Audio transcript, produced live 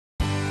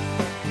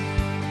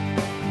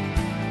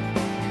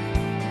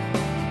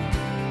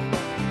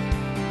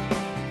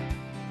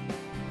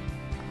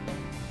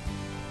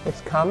It's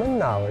common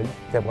knowledge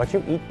that what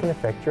you eat can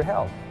affect your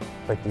health.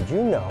 But did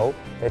you know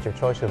that your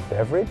choice of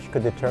beverage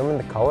could determine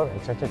the color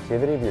and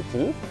sensitivity of your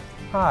teeth?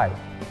 Hi,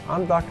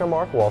 I'm Dr.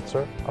 Mark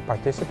Waltzer, a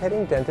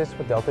participating dentist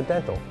with Delta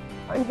Dental.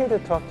 I'm here to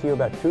talk to you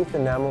about tooth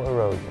enamel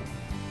erosion.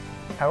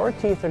 Our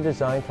teeth are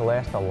designed to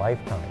last a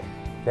lifetime.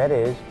 That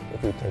is,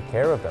 if we take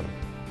care of them.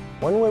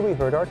 One way we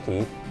hurt our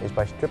teeth is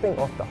by stripping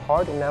off the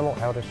hard enamel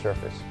outer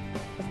surface.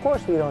 Of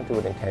course, we don't do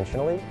it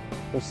intentionally.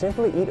 We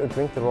simply eat or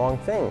drink the wrong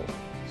things,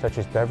 such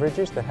as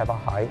beverages that have a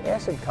high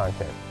acid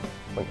content.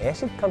 When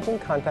acid comes in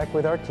contact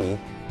with our teeth,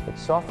 it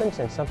softens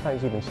and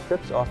sometimes even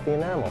strips off the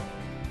enamel.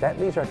 That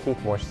leaves our teeth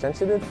more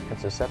sensitive and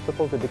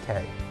susceptible to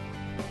decay.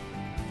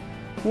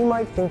 You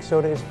might think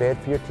soda is bad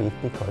for your teeth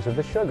because of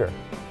the sugar.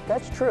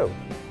 That's true,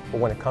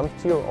 but when it comes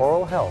to your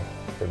oral health,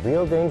 the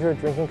real danger of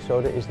drinking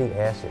soda is the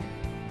acid.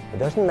 It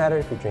doesn't matter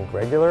if you drink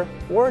regular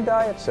or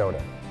diet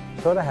soda.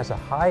 Soda has a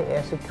high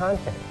acid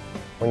content.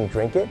 When you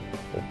drink it,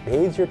 it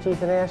bathes your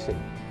teeth in acid,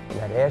 and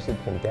that acid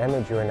can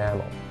damage your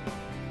enamel.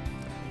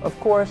 Of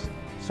course,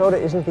 soda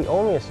isn't the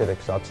only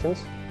acidic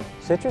substance.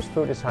 Citrus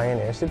fruit is high in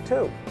acid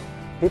too.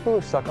 People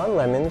who suck on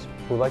lemons,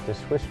 who like to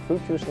swish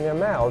fruit juice in their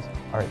mouths,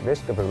 are at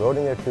risk of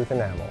eroding their tooth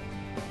enamel.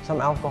 Some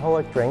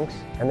alcoholic drinks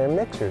and their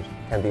mixers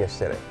can be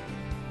acidic.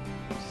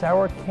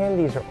 Sour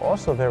candies are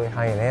also very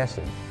high in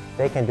acid.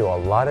 They can do a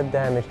lot of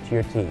damage to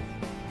your teeth.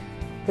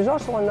 There's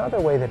also another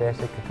way that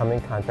acid can come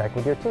in contact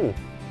with your teeth.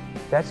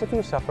 That's if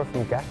you suffer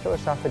from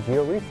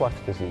gastroesophageal reflux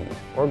disease,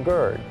 or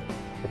GERD.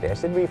 With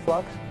acid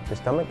reflux, the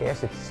stomach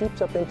acid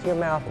seeps up into your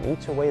mouth and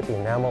eats away at the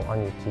enamel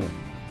on your teeth.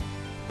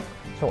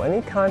 So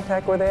any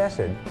contact with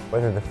acid,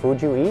 whether the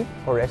food you eat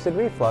or acid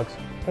reflux,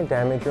 can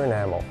damage your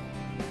enamel.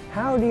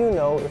 How do you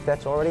know if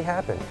that's already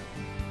happened?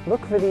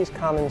 Look for these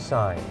common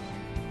signs.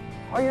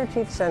 Are your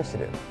teeth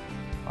sensitive?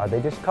 Are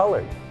they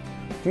discolored?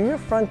 Do your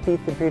front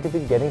teeth appear to be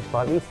getting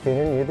slightly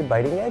thinner near the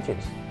biting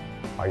edges?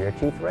 Are your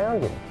teeth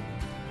rounded?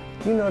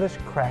 Do you notice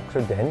cracks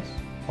or dents,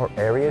 or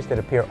areas that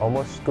appear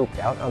almost scooped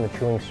out on the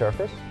chewing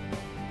surface?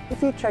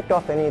 If you checked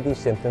off any of these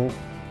symptoms,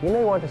 you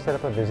may want to set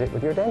up a visit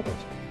with your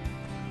dentist.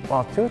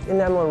 While tooth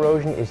enamel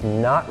erosion is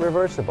not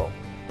reversible,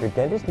 your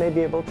dentist may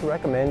be able to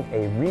recommend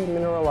a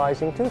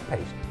remineralizing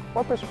toothpaste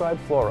or prescribe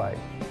fluoride.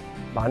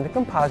 Bonded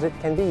composite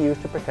can be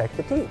used to protect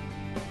the teeth.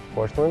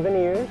 Porcelain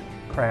veneers,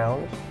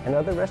 crowns, and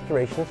other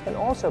restorations can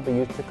also be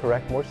used to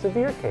correct more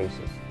severe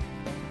cases.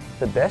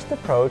 The best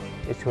approach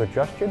is to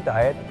adjust your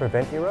diet to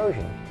prevent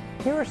erosion.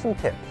 Here are some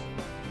tips.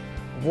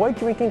 Avoid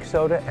drinking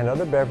soda and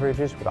other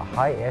beverages with a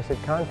high acid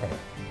content.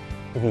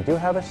 If you do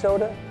have a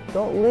soda,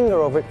 don't linger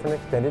over it for an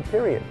extended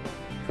period.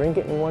 Drink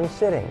it in one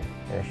sitting,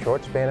 in a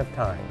short span of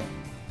time.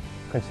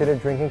 Consider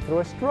drinking through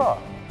a straw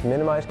to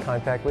minimize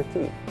contact with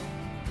teeth.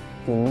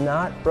 Do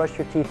not brush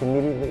your teeth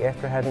immediately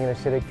after having an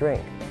acidic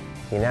drink.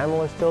 The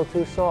enamel is still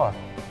too soft,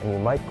 and you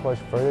might cause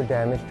further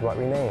damage to what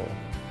remains.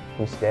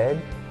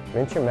 Instead,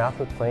 rinse your mouth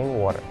with plain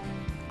water.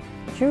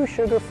 Chew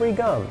sugar-free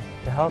gum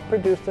to help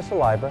produce the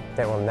saliva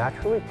that will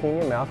naturally clean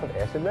your mouth of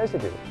acid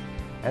residue.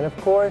 And of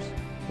course,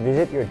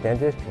 visit your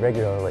dentist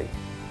regularly.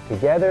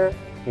 Together,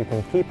 you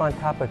can keep on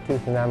top of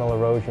tooth enamel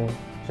erosion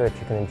so that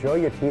you can enjoy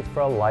your teeth for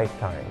a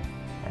lifetime.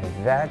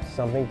 And that's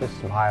something to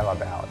smile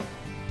about.